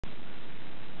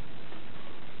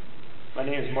My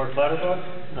name is Mark Clatterbuck.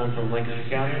 I'm from Lancaster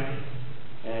County,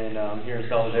 and I'm here in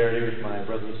solidarity with my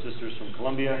brothers and sisters from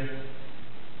Columbia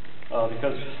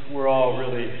because we're all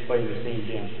really fighting the same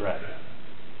damn threat.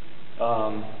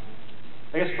 I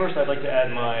guess first I'd like to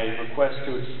add my request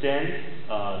to extend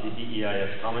the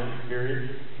DEIS comment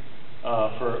period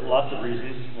for lots of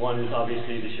reasons. One is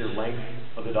obviously the sheer length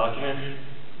of the document.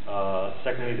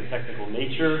 Secondly, the technical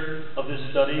nature of this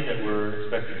study, that we're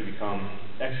expected to become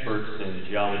experts in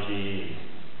geology,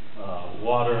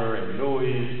 water, and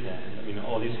noise, and I mean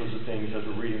all these sorts of things. As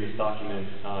we're reading this document,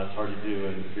 it's hard to do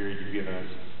in the period you've given us.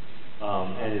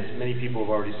 And as many people have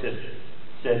already said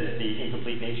is the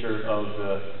incomplete nature of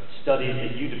the studies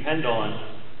that you depend on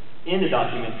in the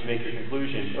document to make your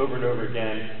conclusion. Over and over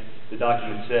again, the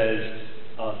document says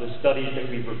the studies that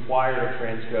we've required of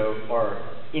Transco are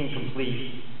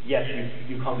incomplete, yet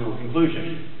you come to a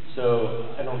conclusion.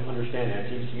 So I don't understand that. It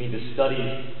seems to me the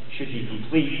studies should be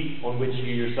complete, on which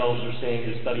you yourselves are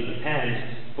saying the study depends,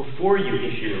 before you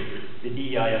issue the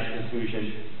DEIS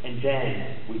conclusion, and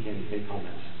then we can make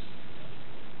comments.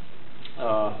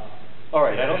 All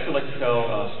right, I'd also like to tell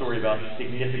a story about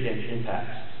significant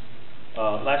impacts.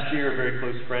 Last year, a very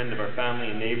close friend of our family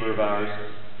and neighbor of ours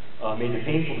made the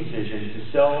painful decision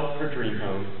to sell her dream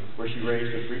home, where she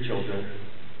raised her 3 children,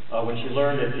 when she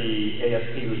learned that the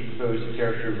ASP was proposed to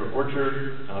tear through her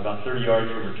orchard, about 30 yards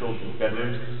from her children's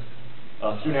bedrooms.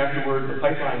 Soon afterward, the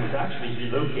pipeline was actually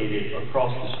relocated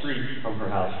across the street from her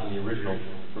house, from the original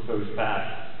proposed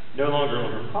path, no longer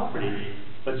on her property,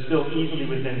 but still easily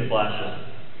within the blast zone.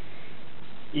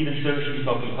 Even so, she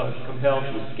felt compelled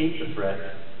to escape the threat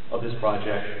of this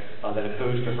project that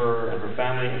opposed to her and her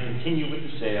family, and continue with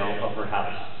the sale of her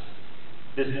house.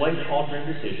 This life-altering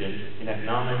decision in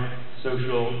economic,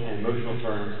 social, and emotional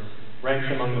terms ranks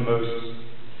among the most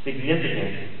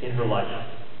significant in her life,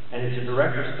 and it's a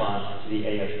direct response to the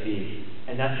ASP,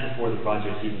 and that's before the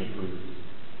project's even approved.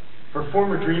 Her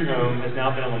former dream home has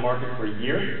now been on the market for a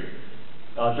year.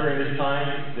 During this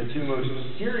time, the 2 most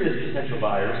serious potential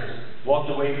buyers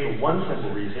walked away for one simple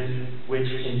reason, which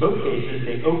in both cases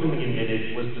they openly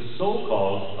admitted was the sole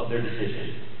cause of their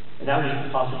decision, and that was the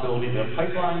possibility that a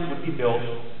pipeline would be built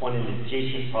on an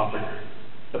adjacent property.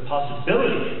 The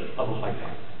possibility of a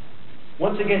pipeline.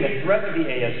 Once again, the threat of the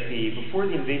ASP, before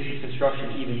the invasive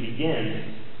construction even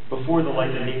begins, before the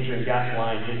light and nature and gas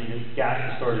line gas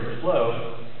has started to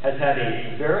flow, has had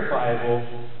a verifiable,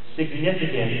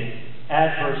 significant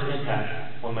adverse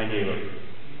impact on my neighbor.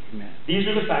 These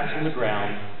are the facts on the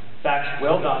ground, facts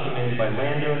well documented by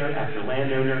landowner after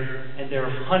landowner, and there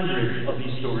are hundreds of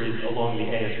these stories along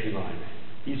the ASP line.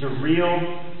 These are real,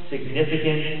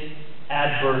 significant,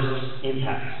 adverse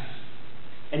impacts.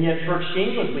 And yet FERC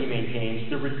shamelessly maintains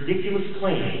the ridiculous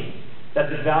claim that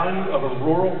the value of a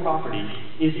rural property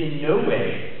is in no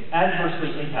way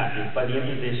adversely impacted by the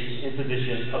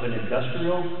imposition of an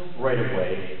industrial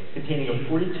right-of-way containing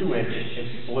a 42-inch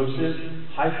explosive,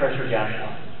 high-pressure gas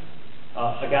line.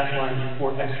 A gas line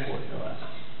for export, no less.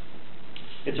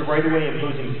 It's a right-of-way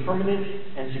imposing permanent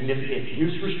and significant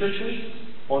use restrictions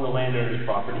on the landowner's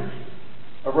property,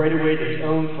 a right-of-way that's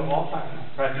owned for all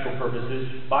practical purposes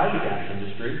by the gas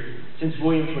industry, since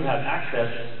Williams would have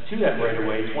access to that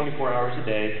right-of-way 24 hours a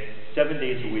day, 7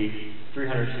 days a week,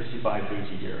 365 days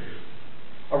a year.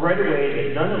 A right-of-way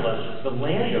that nonetheless the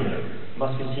landowner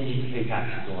must continue to pay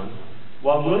taxes on,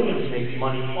 while Williams makes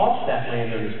money off that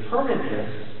landowner's permanent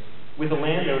risks, with the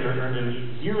landowner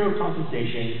earning 0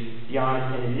 compensation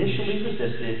beyond an initially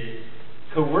resisted,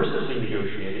 coercively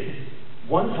negotiated,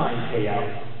 one-time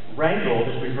payout, wrangled,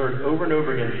 as we've heard over and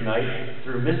over again tonight,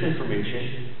 through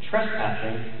misinformation,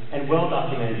 trespassing, and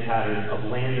well-documented pattern of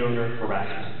landowner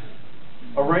harassment.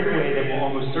 A right-of-way that will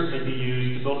almost certainly be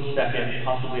used to build a second,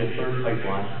 possibly a 3rd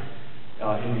pipeline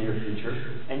in the near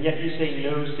future, and yet you say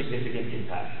no significant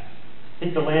impact. I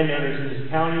think the landowners in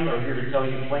this county are here to tell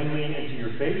you plainly and to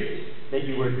your face that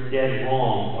you were dead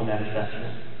wrong on that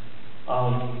assessment.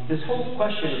 This whole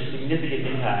question of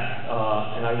significant impact,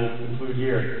 and I will conclude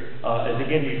here, as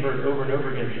again we've heard over and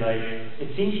over again tonight, it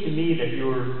seems to me that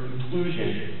your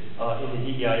conclusion in the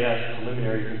DEIS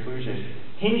preliminary conclusion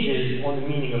hinges on the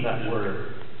meaning of that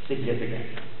word, significant.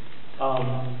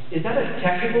 Is that a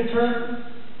technical term?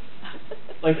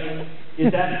 Like,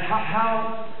 is that,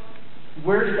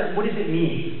 where does that, what does it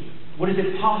mean? What does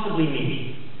it possibly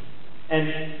mean? And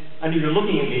I know you're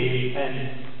looking at me,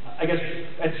 and I guess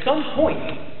at some point,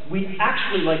 we'd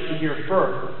actually like to hear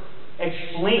FERC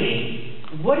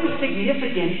explaining what does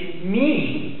significant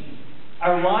mean?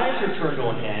 Our lives are turned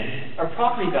on end, our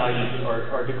property values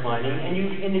are declining, and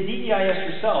you, in the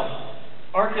DEIS yourself,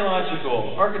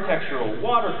 archaeological, architectural,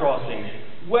 water crossings,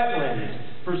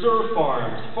 wetlands, preserve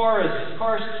farms, forests,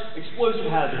 karst, explosive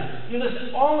hazards. You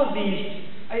list all of these,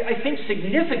 I think,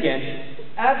 significant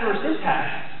adverse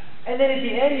impacts, and then at the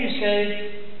end you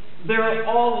say they're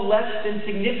all less than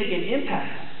significant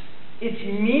impacts. It's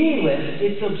meaningless,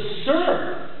 it's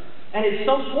absurd. And at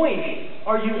some point,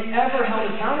 are you ever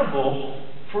held accountable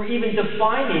for even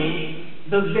defining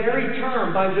the very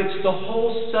term by which the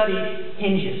whole study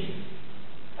hinges?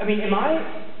 I mean, am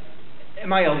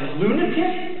I a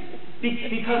lunatic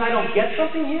because I don't get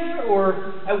something here?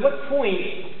 Or at what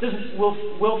point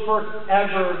will FERC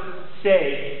ever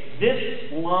say,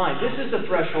 this line, this is the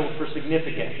threshold for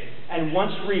significance, and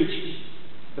once reached,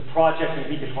 the project will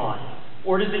be declined?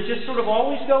 Or does it just sort of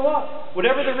always go up?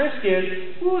 Whatever the risk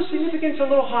is, ooh, significance a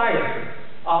little higher.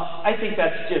 I think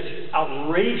that's just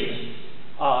outrageous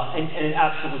and an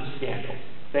absolute scandal.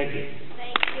 Thank you.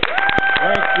 Thank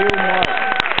you,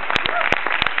 Mark.